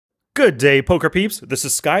Good day, poker peeps. This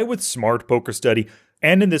is Sky with Smart Poker Study,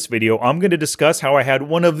 and in this video, I'm going to discuss how I had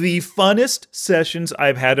one of the funnest sessions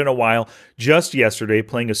I've had in a while just yesterday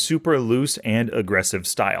playing a super loose and aggressive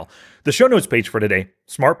style. The show notes page for today,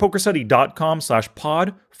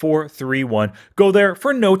 smartpokerstudy.com/pod431. Go there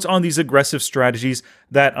for notes on these aggressive strategies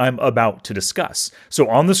that I'm about to discuss. So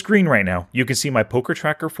on the screen right now, you can see my poker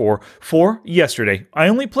tracker for yesterday. I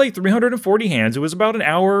only played 340 hands. It was about an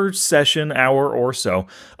hour session, hour or so.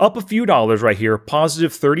 Up a few dollars right here,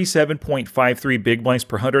 positive 37.53 big blinds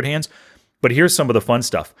per 100 hands. But here's some of the fun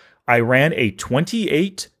stuff. I ran a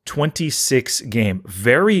 28-26 game,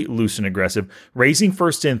 very loose and aggressive, raising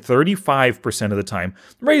first in 35% of the time,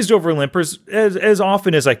 raised over limpers as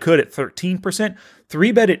often as I could at 13%,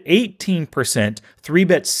 3-bet at 18%,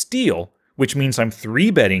 3-bet steal, which means I'm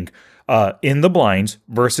 3-betting in the blinds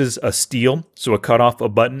versus a steal, so a cutoff, a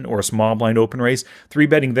button, or a small blind open raise,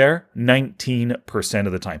 3-betting there 19%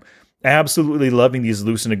 of the time. Absolutely loving these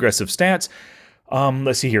loose and aggressive stats.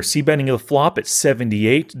 Let's see here. C-betting the flop at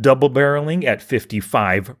 78, double barreling at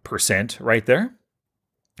 55% right there.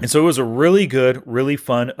 And so it was a really good, really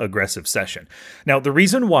fun, aggressive session. Now, the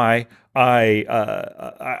reason why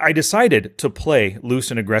I decided to play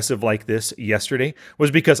loose and aggressive like this yesterday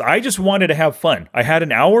was because I just wanted to have fun. I had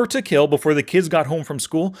an hour to kill before the kids got home from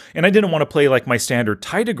school, and I didn't want to play like my standard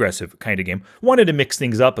tight aggressive kind of game. Wanted to mix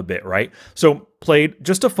things up a bit, right? So played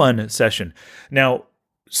just a fun session. Now,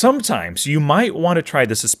 sometimes you might want to try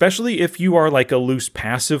this, especially if you are like a loose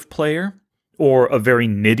passive player or a very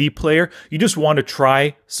nitty player. You just want to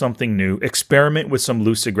try something new, experiment with some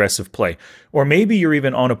loose aggressive play. Or maybe you're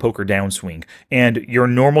even on a poker downswing and your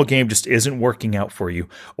normal game just isn't working out for you.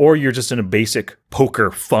 Or you're just in a basic poker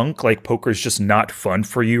funk, like poker is just not fun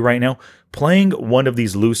for you right now. Playing one of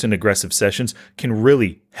these loose and aggressive sessions can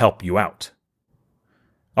really help you out.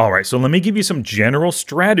 All right, so let me give you some general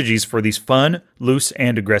strategies for these fun, loose,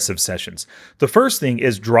 and aggressive sessions. The first thing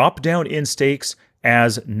is drop down in stakes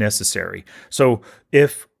as necessary. So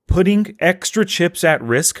if putting extra chips at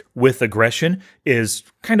risk with aggression is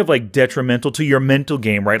kind of like detrimental to your mental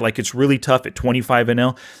game, right? Like it's really tough at 25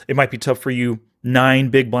 NL. It might be tough for you. 9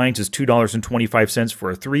 big blinds is $2.25 for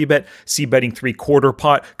a 3-bet. C-betting 3/4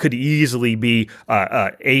 pot could easily be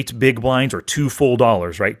 8 big blinds or 2 full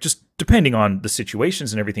dollars, right? Just depending on the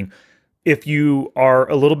situations and everything. If you are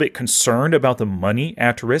a little bit concerned about the money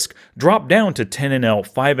at risk, drop down to 10 NL,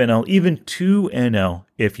 5 NL, even 2 NL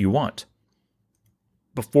if you want.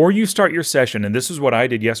 Before you start your session, and this is what I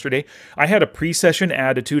did yesterday, I had a pre-session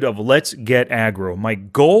attitude of let's get aggro. My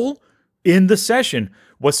goal in the session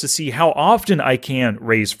was to see how often I can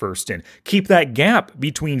raise first in. Keep that gap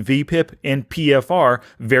between VPIP and PFR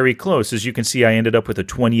very close. As you can see, I ended up with a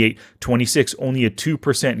 28-26, only a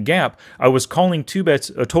 2% gap. I was calling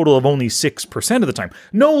 2-bets a total of only 6% of the time.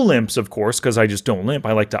 No limps, of course, because I just don't limp.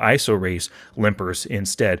 I like to ISO raise limpers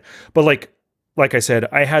instead. But like I said,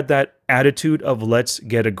 I had that attitude of let's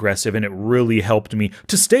get aggressive, and it really helped me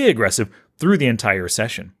to stay aggressive through the entire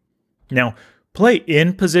session. Now, play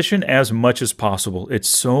in position as much as possible. It's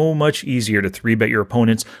so much easier to 3-bet your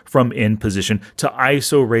opponents from in position, to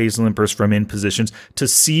ISO raise limpers from in positions, to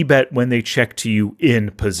C-bet when they check to you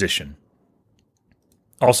in position.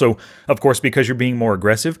 Also, of course, because you're being more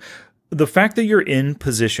aggressive, the fact that you're in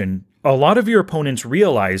position, a lot of your opponents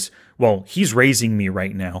realize, well, he's raising me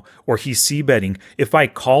right now, or he's C-betting. If I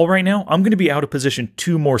call right now, I'm going to be out of position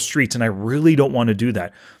 2 more streets, and I really don't want to do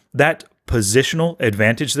that. That positional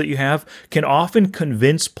advantage that you have can often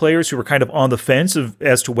convince players who are kind of on the fence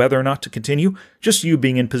as to whether or not to continue. Just you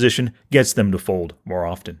being in position gets them to fold more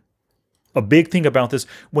often. A big thing about this,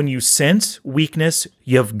 when you sense weakness,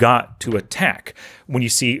 you've got to attack. When you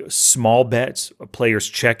see small bets, players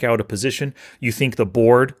check out a position, you think the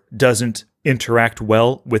board doesn't interact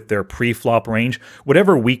well with their pre-flop range,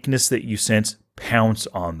 whatever weakness that you sense, pounce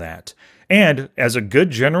on that. And as a good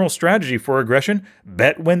general strategy for aggression,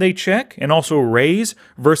 bet when they check and also raise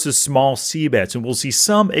versus small C-bets. And we'll see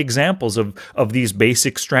some examples of these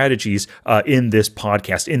basic strategies in this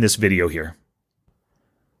podcast, in this video here.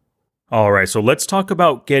 All right, so let's talk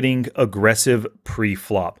about getting aggressive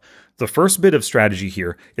pre-flop. The first bit of strategy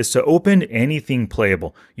here is to open anything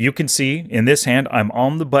playable. You can see in this hand, I'm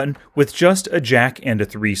on the button with just a jack and a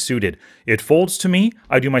 3 suited. It folds to me.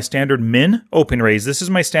 I do my standard min open raise. This is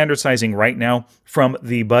my standard sizing right now from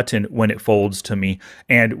the button when it folds to me.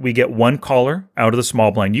 And we get 1 caller out of the small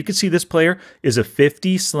blind. You can see this player is a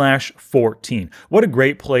 50/14. What a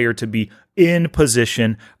great player to be in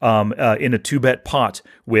position in a 2-bet pot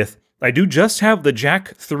with. I do just have the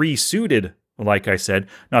jack 3 suited. Like I said,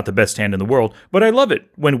 not the best hand in the world, but I love it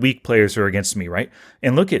when weak players are against me, right?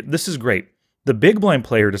 And look at, this is great. The big blind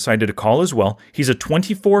player decided to call as well. He's a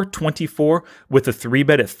 24-24 with a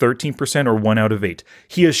 3-bet at 13% or 1 out of 8.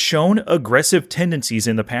 He has shown aggressive tendencies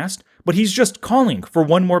in the past, but he's just calling for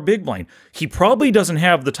one more big blind. He probably doesn't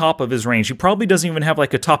have the top of his range. He probably doesn't even have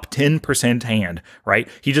like a top 10% hand, right?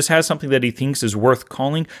 He just has something that he thinks is worth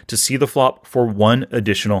calling to see the flop for one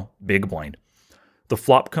additional big blind. The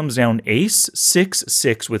flop comes down ace, 6,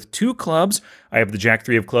 6 with 2 clubs. I have the jack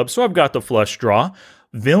 3 of clubs, so I've got the flush draw.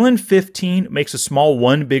 Villain 15 makes a small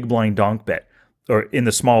 1 big blind donk bet, or in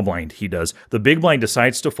the small blind he does. The big blind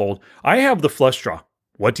decides to fold. I have the flush draw.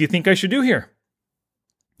 What do you think I should do here?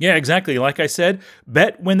 Yeah, exactly. Like I said,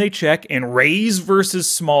 bet when they check and raise versus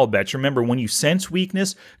small bets. Remember, when you sense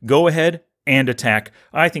weakness, go ahead and attack.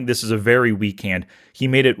 I think this is a very weak hand. He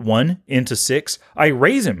made it 1 into 6. I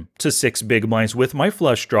raise him to 6 big blinds with my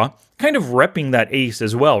flush draw, kind of repping that ace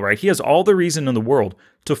as well, right? He has all the reason in the world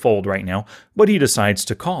to fold right now, but he decides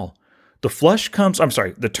to call.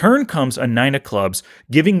 The turn comes a 9 of clubs,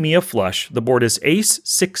 giving me a flush. The board is ace,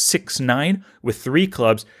 6, 6, 9 with 3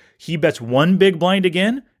 clubs. He bets 1 big blind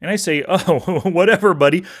again, and I say, oh, whatever,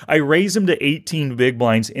 buddy. I raise him to 18 big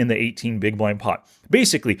blinds in the 18 big blind pot.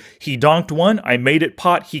 Basically, he donked 1, I made it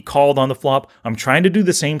pot, he called on the flop. I'm trying to do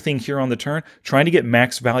the same thing here on the turn, trying to get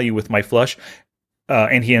max value with my flush,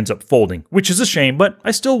 and he ends up folding, which is a shame, but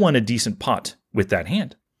I still won a decent pot with that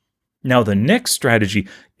hand. Now, the next strategy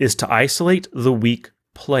is to isolate the weak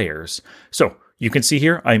players. So, you can see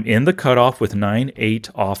here, I'm in the cutoff with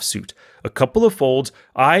 9-8 offsuit. A couple of folds,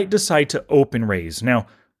 I decide to open raise. Now,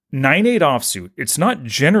 9-8 offsuit, it's not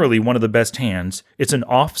generally one of the best hands. It's an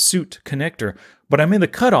offsuit connector, but I'm in the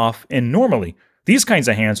cutoff, and normally, these kinds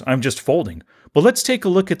of hands, I'm just folding. But let's take a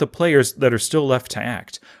look at the players that are still left to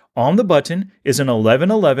act. On the button is an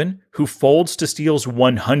 11-11 who folds to steals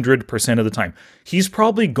 100% of the time. He's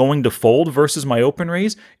probably going to fold versus my open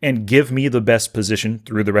raise and give me the best position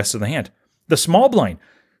through the rest of the hand. The small blind,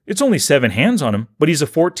 it's only 7 hands on him, but he's a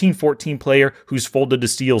 14-14 player who's folded to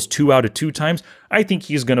steals 2 out of 2 times. I think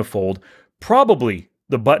he's going to fold. Probably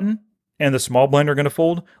the button and the small blind are going to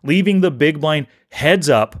fold, leaving the big blind heads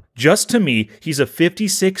up just to me. He's a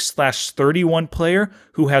 56/31 player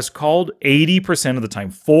who has called 80% of the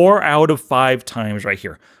time, 4 out of 5 times right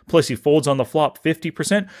here. Plus he folds on the flop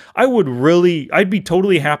 50%. I'd be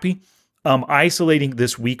totally happy isolating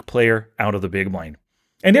this weak player out of the big blind.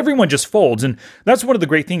 And everyone just folds, and that's one of the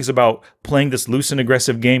great things about playing this loose and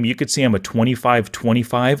aggressive game. You could see I'm a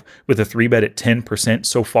 25-25 with a 3-bet at 10%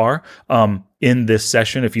 so far in this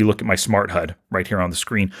session if you look at my smart HUD right here on the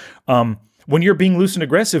screen. When you're being loose and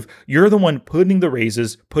aggressive, you're the one putting the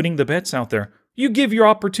raises, putting the bets out there. You give your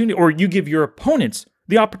opportunity, or you give your opponents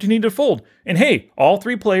the opportunity to fold. And hey, all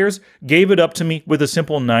 3 players gave it up to me with a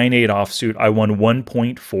simple 9-8 offsuit. I won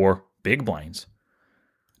 1.4 big blinds.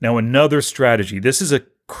 Now, another strategy. This is a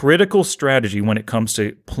critical strategy when it comes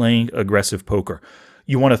to playing aggressive poker.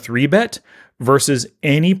 You want a 3-bet versus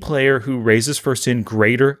any player who raises first in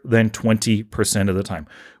greater than 20% of the time.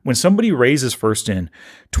 When somebody raises first in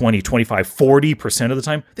 20, 25, 40% of the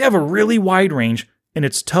time, they have a really wide range, and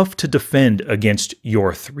it's tough to defend against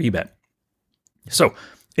your 3-bet. So,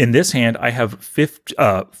 in this hand, I have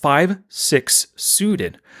 5-6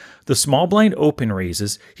 suited. The small blind open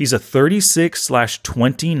raises. He's a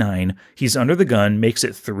 36/29. He's under the gun, makes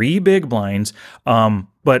it 3 big blinds.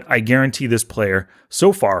 But I guarantee this player,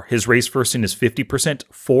 so far, his raise first in is 50%,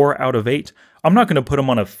 4 out of 8. I'm not going to put him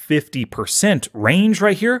on a 50% range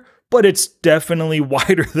right here, but it's definitely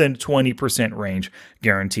wider than 20% range,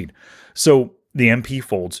 guaranteed. So the MP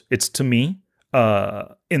folds. It's to me,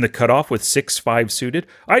 in the cutoff with 6-5 suited.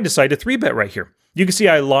 I decide to 3-bet right here. You can see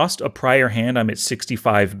I lost a prior hand. I'm at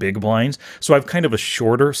 65 big blinds, so I have kind of a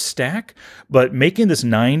shorter stack, but making this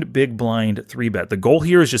 9 big blind 3-bet. The goal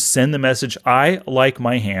here is just send the message, I like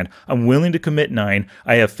my hand. I'm willing to commit 9.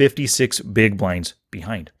 I have 56 big blinds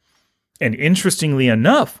behind. And interestingly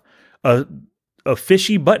enough, a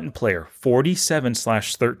fishy button player,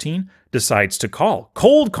 47/13, decides to call.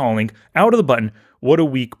 Cold calling out of the button. What a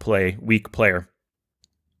weak player.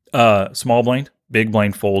 Small blind, big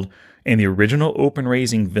blind fold. And the original open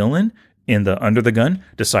raising villain in the under the gun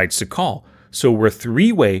decides to call. So we're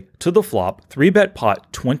 3-way to the flop, 3-bet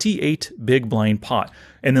pot, 28 big blind pot.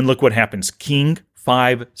 And then look what happens. King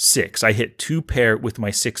 5-6. I hit 2 pair with my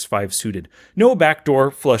 6-5 suited. No backdoor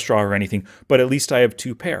flush draw or anything, but at least I have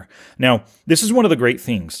 2 pair. Now, this is one of the great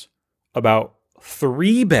things about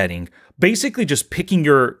 3-betting. Basically just picking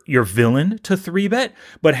your villain to 3-bet,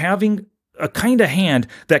 but having a kind of hand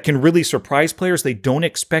that can really surprise players. They don't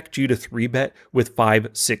expect you to 3-bet with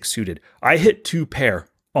 5-6 suited. I hit 2 pair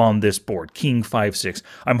on this board, King 5-6.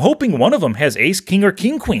 I'm hoping one of them has ace, king, or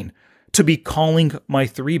king, queen. to be calling my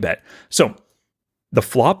 3-bet. So the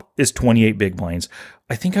flop is 28 big blinds.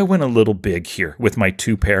 I think I went a little big here with my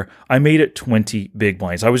 2 pair. I made it 20 big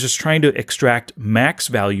blinds. I was just trying to extract max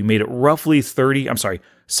value, made it roughly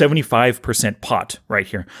 75% pot right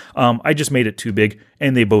here. I just made it too big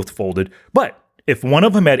and they both folded. But if one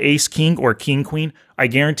of them had ace king or king queen, I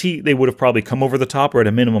guarantee they would have probably come over the top or at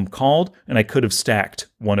a minimum called, and I could have stacked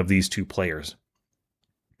one of these 2 players.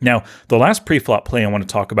 Now, the last pre-flop play I want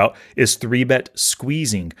to talk about is 3-bet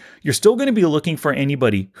squeezing. You're still going to be looking for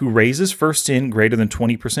anybody who raises first in greater than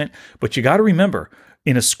 20%, but you got to remember,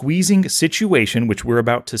 in a squeezing situation, which we're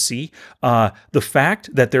about to see, the fact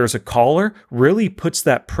that there's a caller really puts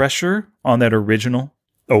that pressure on that original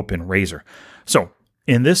open raiser. So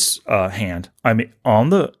in this hand, I'm on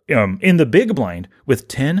the in the big blind with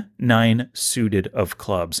 10-9 suited of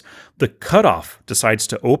clubs. The cutoff decides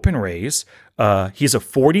to open raise. He's a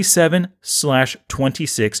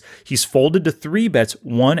 47/26. He's folded to 3-bets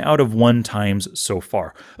 1 out of 1 times so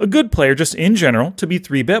far. A good player just in general to be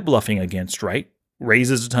 3-bet bluffing against, right?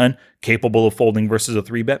 Raises a ton, capable of folding versus a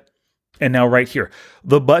 3-bet. And now right here,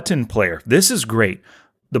 the button player. This is great.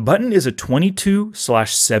 The button is a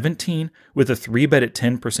 22/17 with a 3-bet at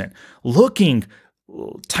 10%. Looking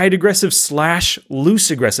tight aggressive /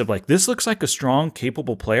 loose aggressive. Like this looks like a strong,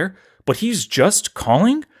 capable player, but he's just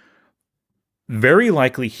calling. Very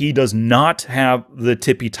likely he does not have the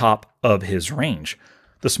tippy top of his range.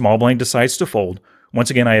 The small blind decides to fold. Once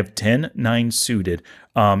again, I have 10-9 suited,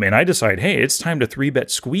 and I decide, hey, it's time to 3-bet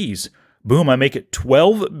squeeze. Boom, I make it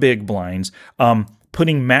 12 big blinds,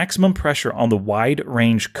 putting maximum pressure on the wide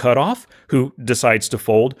range cutoff, who decides to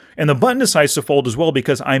fold, and the button decides to fold as well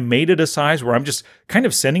because I made it a size where I'm just kind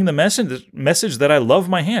of sending the message that I love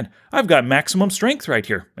my hand. I've got maximum strength right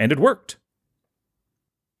here, and it worked.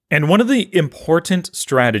 And one of the important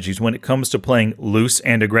strategies when it comes to playing loose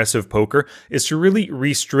and aggressive poker is to really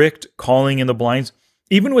restrict calling in the blinds,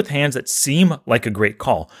 even with hands that seem like a great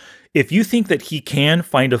call. If you think that he can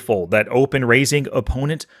find a fold, that open raising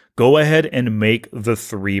opponent, go ahead and make the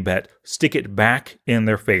 3-bet. Stick it back in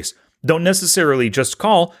their face. Don't necessarily just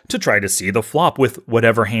call to try to see the flop with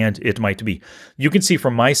whatever hand it might be. You can see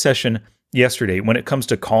from my session yesterday, when it comes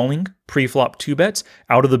to calling pre-flop 2-bets,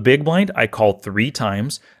 out of the big blind, I called 3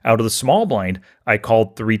 times. Out of the small blind, I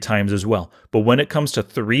called 3 times as well. But when it comes to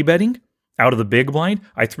 3-betting, out of the big blind,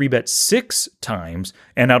 I 3-bet 6 times,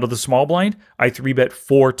 and out of the small blind, I 3-bet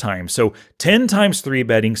 4 times. So 10 times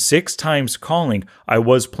 3-betting, 6 times calling, I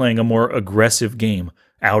was playing a more aggressive game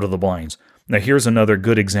out of the blinds. Now here's another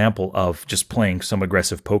good example of just playing some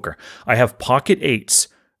aggressive poker. I have pocket 8s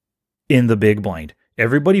in the big blind.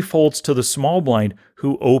 Everybody folds to the small blind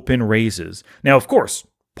who open raises. Now, of course,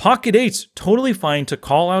 pocket 8s, totally fine to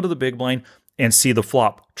call out of the big blind and see the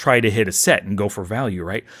flop, try to hit a set and go for value,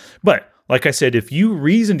 right? But like I said, if you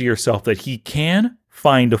reason to yourself that he can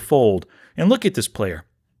find a fold, and look at this player.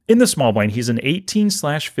 In the small blind, he's an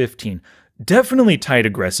 18/15. Definitely tight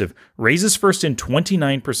aggressive. Raises first in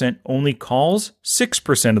 29%, only calls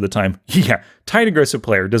 6% of the time. Yeah, tight aggressive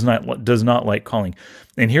player does not like calling.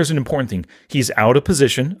 And here's an important thing. He's out of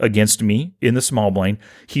position against me in the small blind.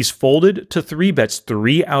 He's folded to 3-bets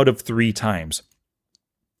 3 out of 3 times.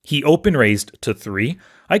 He open raised to 3.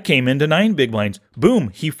 I came into 9 big blinds. Boom,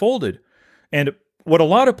 he folded. And what a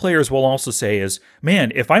lot of players will also say is,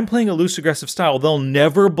 man, if I'm playing a loose aggressive style, they'll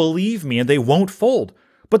never believe me and they won't fold.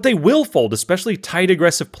 But they will fold, especially tight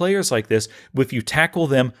aggressive players like this, if you tackle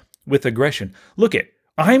them with aggression. Look at,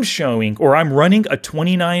 I'm running a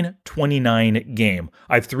 29-29 game.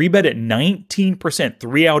 I've 3-bet at 19%,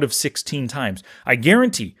 3 out of 16 times. I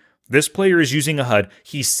guarantee this player is using a HUD.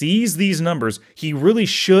 He sees these numbers. He really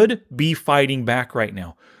should be fighting back right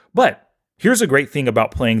now. But here's a great thing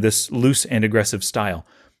about playing this loose and aggressive style.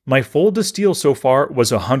 My fold to steal so far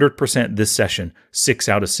was 100% this session, 6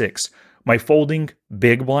 out of 6. My folding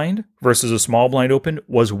big blind versus a small blind open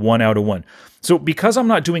was 1 out of 1. So because I'm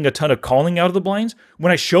not doing a ton of calling out of the blinds,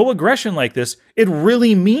 when I show aggression like this, it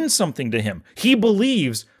really means something to him. He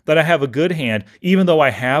believes that I have a good hand, even though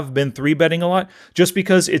I have been 3-betting a lot, just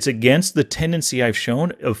because it's against the tendency I've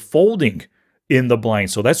shown of folding in the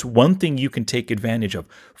blind. So that's one thing you can take advantage of.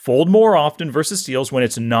 Fold more often versus steals when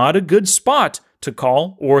it's not a good spot to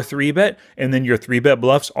call or 3-bet, and then your 3-bet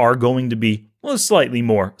bluffs are going to be slightly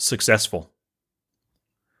more successful.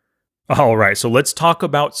 All right, so let's talk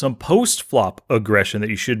about some post-flop aggression that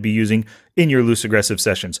you should be using in your loose aggressive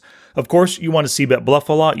sessions. Of course, you want to c-bet bluff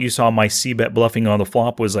a lot. You saw my c-bet bluffing on the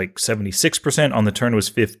flop was like 76%. On the turn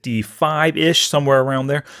was 55-ish, somewhere around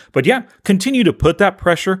there. But yeah, continue to put that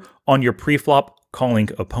pressure on your pre-flop calling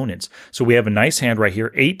opponents. So we have a nice hand right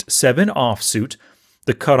here, 8-7 offsuit.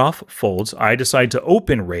 The cutoff folds. I decide to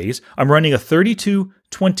open raise. I'm running a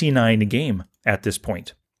 32-29 game at this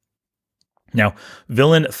point. Now,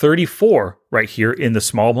 villain 34 right here in the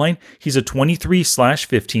small blind, he's a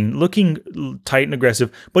 23/15, looking tight and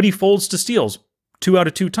aggressive, but he folds to steals 2 out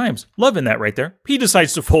of 2 times. Loving that right there. He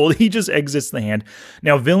decides to fold. He just exits the hand.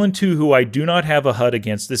 Now, villain 2, who I do not have a HUD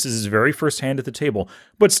against, this is his very first hand at the table,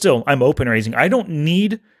 but still, I'm open raising. I don't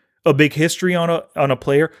need a big history on a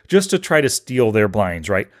player just to try to steal their blinds,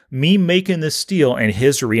 right? Me making this steal and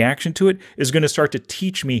his reaction to it is going to start to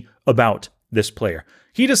teach me about this player.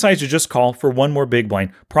 He decides to just call for one more big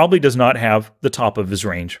blind. Probably does not have the top of his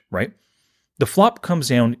range, right? The flop comes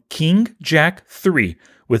down King, Jack, 3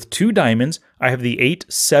 with 2 diamonds. I have the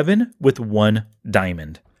 8-7 with 1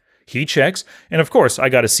 diamond. He checks, and of course, I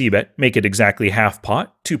got a c-bet, make it exactly half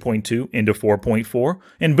pot, 2.2 into 4.4,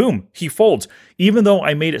 and boom, he folds. Even though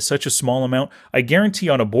I made it such a small amount, I guarantee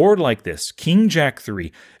on a board like this, King, Jack,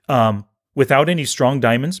 3, without any strong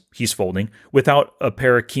diamonds, he's folding. Without a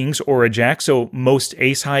pair of kings or a jack, so most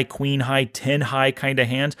ace high, queen high, 10 high kind of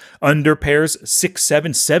hands, under pairs, 6,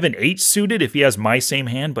 7, 7, 8 suited if he has my same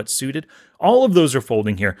hand but suited. All of those are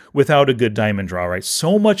folding here without a good diamond draw, right?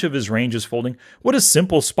 So much of his range is folding. What a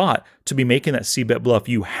simple spot to be making that c-bet bluff.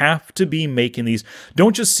 You have to be making these.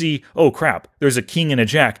 Don't just see, oh crap, there's a king and a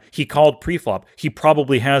jack. He called preflop. He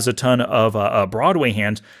probably has a ton of Broadway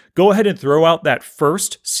hands. Go ahead and throw out that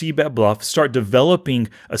first c-bet bluff. Start developing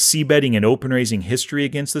a c-betting and open raising history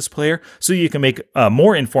against this player so you can make a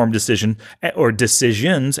more informed decision or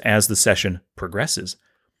decisions as the session progresses.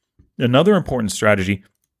 Another important strategy,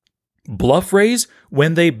 bluff raise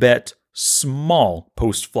when they bet small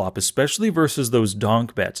post-flop, especially versus those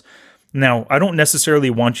donk bets. Now, I don't necessarily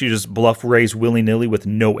want you to just bluff raise willy-nilly with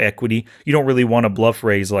no equity. You don't really want to bluff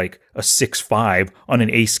raise like a 6-5 on an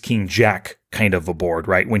ace-king-jack kind of a board,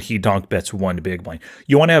 right? When he donk bets 1 big blind.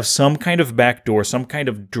 You want to have some kind of backdoor, some kind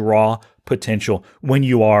of draw potential when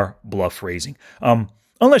you are bluff raising.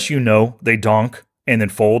 Unless you know they donk and then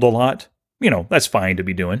fold a lot, that's fine to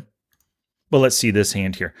be doing. But let's see this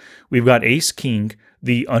hand here. We've got ace-king,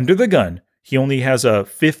 the under the gun. He only has a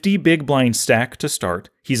 50 big blind stack to start.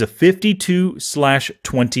 He's a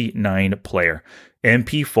 52/29 player.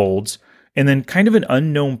 MP folds, and then kind of an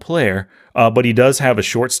unknown player, but he does have a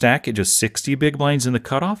short stack at just 60 big blinds in the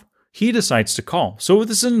cutoff. He decides to call. So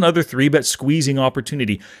this is another 3-bet squeezing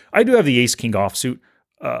opportunity. I do have the ace-king offsuit.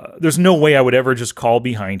 There's no way I would ever just call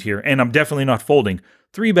behind here, and I'm definitely not folding.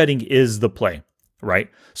 3-betting is the play, right?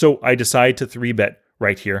 So I decide to 3-bet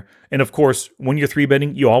right here. And of course, when you're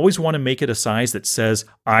 3-betting, you always want to make it a size that says,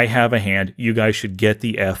 I have a hand, you guys should get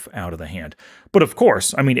the F out of the hand. But of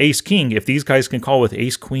course, I mean, ace-king, if these guys can call with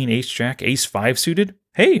ace-queen, ace-jack, ace-5 suited,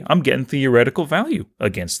 hey, I'm getting theoretical value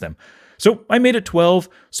against them. So I made it 12,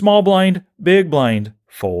 small blind, big blind,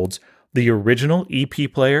 folds. The original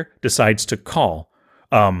EP player decides to call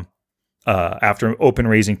after open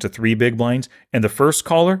raising to 3 big blinds, and the first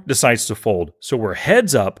caller decides to fold. So we're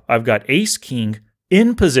heads up. I've got ace-king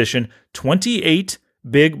in position, 28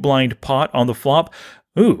 big blind pot on the flop.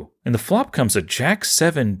 Ooh, and the flop comes a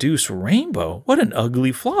jack-7 deuce rainbow. What an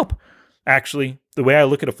ugly flop. Actually, the way I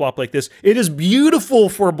look at a flop like this, it is beautiful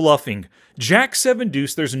for bluffing. Jack-7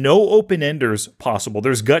 deuce, there's no open-enders possible.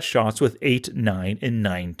 There's gut shots with 8, 9, and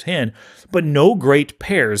 9, 10, but no great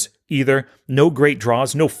pairs either. No great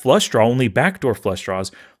draws, no flush draw, only backdoor flush draws.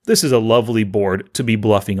 This is a lovely board to be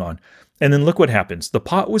bluffing on. And then look what happens. The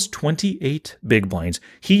pot was 28 big blinds.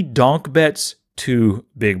 He donk bets 2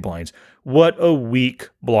 big blinds. What a weak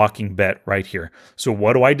blocking bet right here. So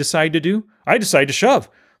what do I decide to do? I decide to shove.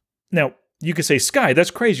 Now, you could say, Sky,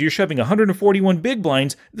 that's crazy. You're shoving 141 big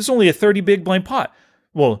blinds. This is only a 30 big blind pot.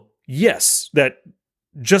 Well, yes, that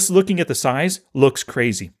just looking at the size looks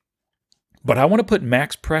crazy. But I want to put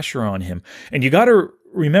max pressure on him. And you got to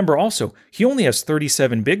remember also, he only has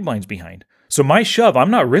 37 big blinds behind. So my shove,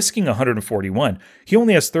 I'm not risking 141. He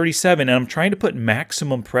only has 37, and I'm trying to put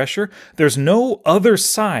maximum pressure. There's no other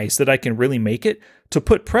size that I can really make it to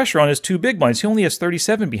put pressure on his 2 big blinds. He only has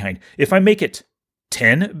 37 behind. If I make it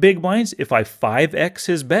 10 big blinds, if I 5x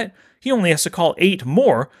his bet, he only has to call 8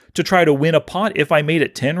 more to try to win a pot. If I made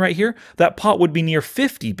it 10 right here, that pot would be near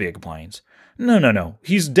 50 big blinds. No.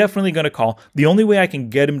 He's definitely going to call. The only way I can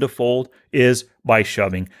get him to fold is by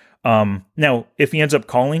shoving. Now, if he ends up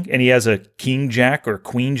calling and he has a king-jack or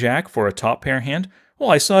queen-jack for a top pair hand,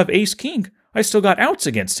 well, I still have ace-king. I still got outs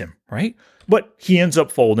against him, right? But he ends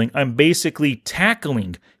up folding. I'm basically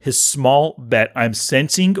tackling his small bet. I'm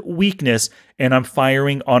sensing weakness, and I'm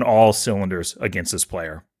firing on all cylinders against this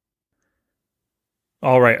player.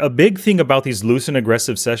 All right, a big thing about these loose and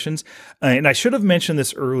aggressive sessions, and I should have mentioned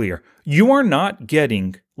this earlier, you are not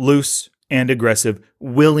getting loose and aggressive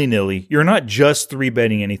willy-nilly. You're not just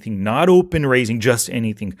 3-betting anything, not open raising just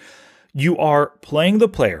anything. You are playing the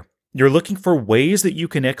player. You're looking for ways that you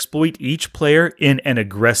can exploit each player in an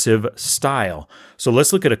aggressive style. So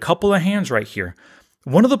let's look at a couple of hands right here.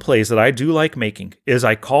 One of the plays that I do like making is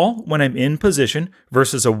I call when I'm in position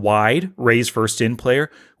versus a wide raise first in player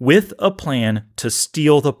with a plan to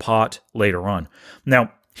steal the pot later on.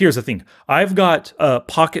 Now, here's the thing. I've got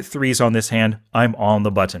pocket threes on this hand. I'm on the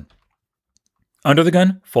button. Under the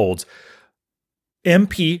gun, folds.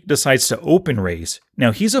 MP decides to open raise.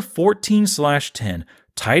 Now, he's a 14/10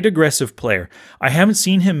 tight aggressive player. I haven't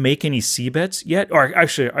seen him make any C-bets yet, or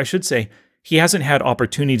actually, I should say, he hasn't had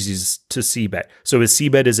opportunities to C-bet. So his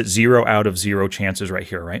C-bet is at 0 out of 0 chances right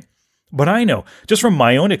here, right? But I know, just from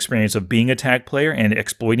my own experience of being a tag player and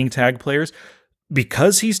exploiting tag players,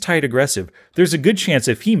 because he's tight aggressive, there's a good chance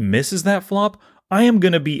if he misses that flop, I am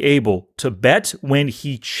going to be able to bet when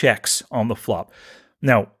he checks on the flop.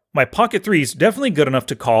 Now, my pocket three is definitely good enough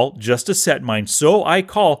to call just to set mine. So I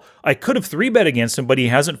call. I could have 3-bet against him, but he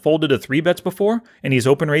hasn't folded a 3-bets before, and he's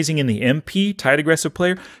open raising in the MP, tight aggressive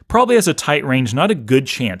player. Probably has a tight range, not a good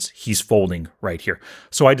chance he's folding right here.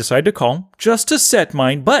 So I decide to call just to set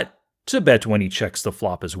mine, but to bet when he checks the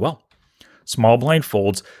flop as well. Small blind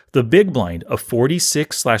folds. The big blind, a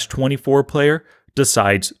 46/24 player,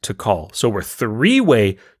 decides to call. So we're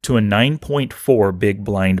 3-way to a 9.4 big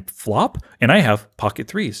blind flop, and I have pocket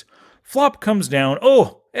threes. Flop comes down,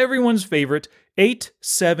 oh, everyone's favorite,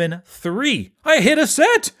 8-7-3. I hit a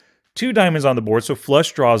set! 2 diamonds on the board, so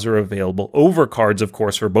flush draws are available. Overcards, of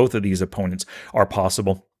course, for both of these opponents are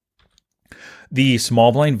possible. The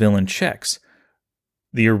small blind villain checks.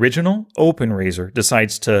 The original open raiser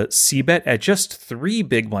decides to C-bet at just 3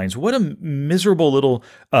 big blinds. What a miserable little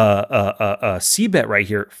C-bet right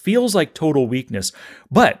here. Feels like total weakness.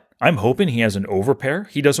 But I'm hoping he has an overpair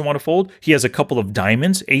he doesn't want to fold. He has a couple of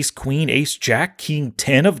diamonds, ace, queen, ace, jack, king,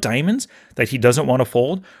 10 of diamonds that he doesn't want to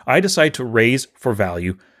fold. I decide to raise for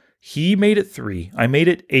value. He made it 3. I made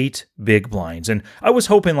it 8 big blinds. And I was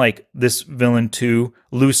hoping like this villain 2,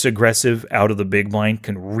 loose aggressive out of the big blind,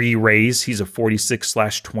 can re-raise. He's a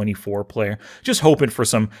 46/24 player. Just hoping for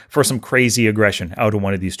some crazy aggression out of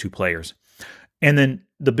one of these 2 players. And then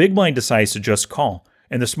the big blind decides to just call.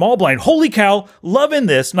 And the small blind, holy cow, loving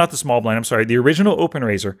this, not the small blind, I'm sorry, the original open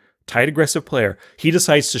raiser, tight aggressive player, he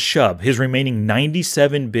decides to shove his remaining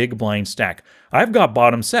 97 big blind stack. I've got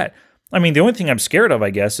bottom set. I mean, the only thing I'm scared of, I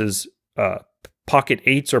guess, is pocket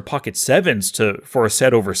 8s or pocket 7s for a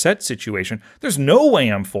set over set situation. There's no way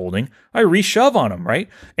I'm folding. I reshove on him, right?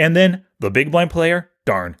 And then the big blind player,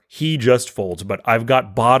 darn, he just folds. But I've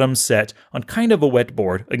got bottom set on kind of a wet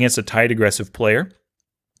board against a tight aggressive player.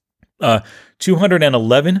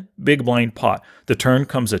 211 big blind pot. The turn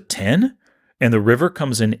comes a 10, and the river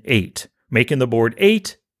comes an 8, making the board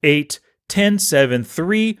 8, 8, 10, 7,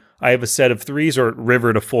 3. I have a set of 3s or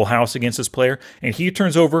river to full house against this player, and he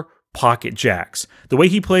turns over pocket jacks. The way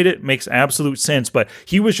he played it makes absolute sense, but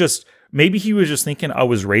maybe he was just thinking I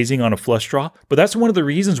was raising on a flush draw, but that's one of the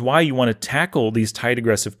reasons why you want to tackle these tight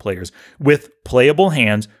aggressive players with playable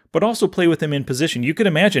hands, but also play with them in position. You could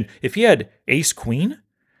imagine if he had ace queen,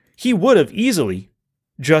 he would have easily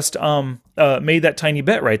just made that tiny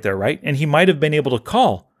bet right there, right? And he might have been able to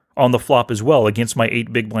call on the flop as well against my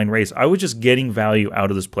 8 big blind raise. I was just getting value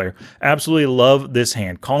out of this player. Absolutely love this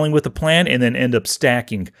hand. Calling with a plan and then end up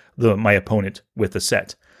stacking my opponent with a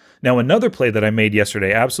set. Now, another play that I made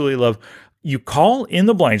yesterday, absolutely love. You call in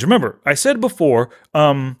the blinds. Remember, I said before,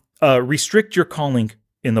 restrict your calling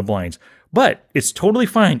in the blinds. But it's totally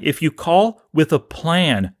fine if you call with a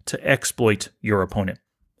plan to exploit your opponent.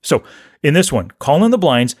 So in this one, call in the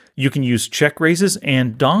blinds, you can use check raises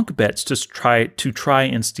and donk bets to try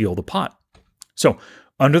and steal the pot. So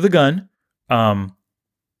under the gun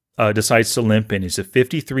decides to limp in. He's a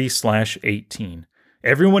 53/18.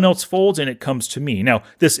 Everyone else folds and it comes to me. Now,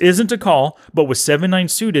 this isn't a call, but with 7-9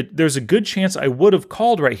 suited, there's a good chance I would have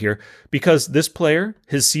called right here because this player,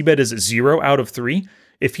 his C-bet is at 0 out of 3.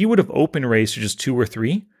 If he would have open raised to just 2 or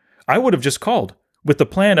 3, I would have just called, with the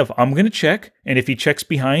plan of I'm going to check, and if he checks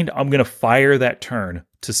behind, I'm going to fire that turn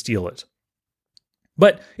to steal it.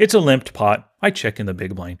 But it's a limped pot. I check in the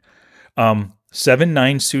big blind.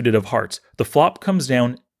 7-9 suited of hearts. The flop comes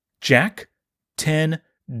down jack, 10,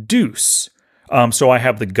 deuce. So I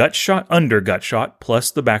have the gut shot, under gut shot,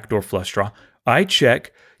 plus the backdoor flush draw. I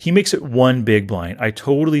check. He makes it one big blind. I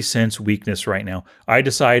totally sense weakness right now. I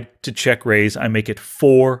decide to check raise. I make it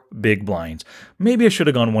 4 big blinds. Maybe I should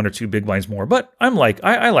have gone 1 or 2 big blinds more, but I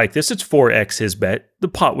like this. It's 4x his bet. The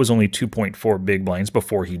pot was only 2.4 big blinds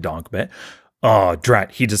before he donk bet. Oh,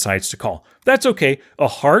 drat, he decides to call. That's okay. A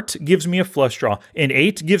heart gives me a flush draw. An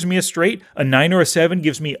 8 gives me a straight. A 9 or a 7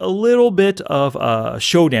 gives me a little bit of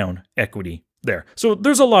showdown equity there. So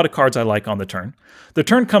there's a lot of cards I like on the turn. The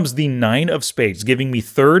turn comes the 9 of spades, giving me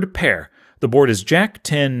 3rd pair. The board is Jack,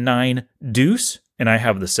 10, 9, deuce, and I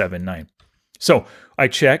have the 7, 9. So I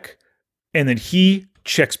check, and then he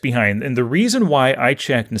checks behind. And the reason why I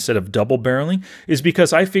checked instead of double barreling is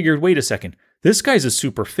because I figured, wait a second, this guy's a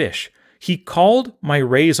super fish. He called my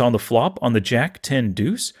raise on the flop on the Jack 10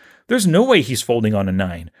 deuce. There's no way he's folding on a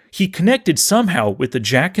 9. He connected somehow with the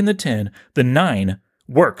Jack and the 10. The 9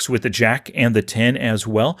 works with the Jack and the 10 as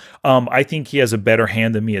well. I think he has a better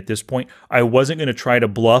hand than me at this point. I wasn't going to try to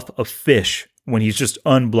bluff a fish when he's just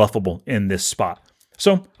unbluffable in this spot.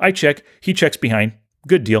 So I check. He checks behind.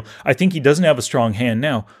 Good deal. I think he doesn't have a strong hand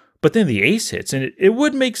now, but then the ace hits, and it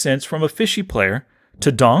would make sense from a fishy player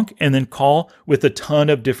to donk and then call with a ton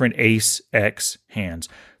of different ace X hands.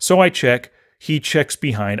 So I check, he checks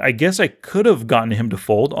behind. I guess I could have gotten him to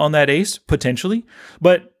fold on that ace, potentially,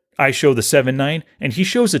 but I show the 7-9, and he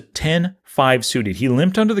shows a 10-5 suited. He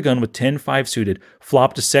limped under the gun with 10-5 suited,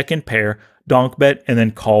 flopped a second pair, donk bet, and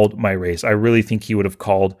then called my raise. I really think he would have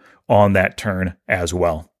called on that turn as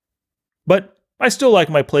well. But I still like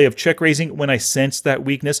my play of check raising when I sensed that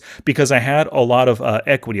weakness because I had a lot of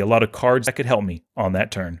equity, a lot of cards that could help me on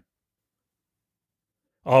that turn.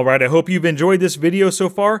 All right, I hope you've enjoyed this video so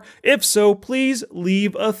far. If so, please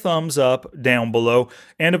leave a thumbs up down below.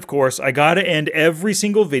 And of course, I gotta end every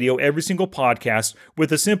single video, every single podcast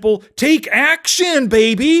with a simple take action,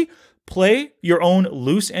 baby! Play your own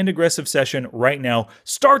loose and aggressive session right now.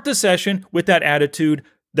 Start the session with that attitude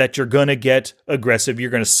that you're going to get aggressive.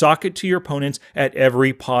 You're going to sock it to your opponents at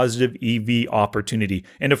every positive EV opportunity.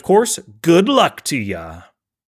 And of course, good luck to ya.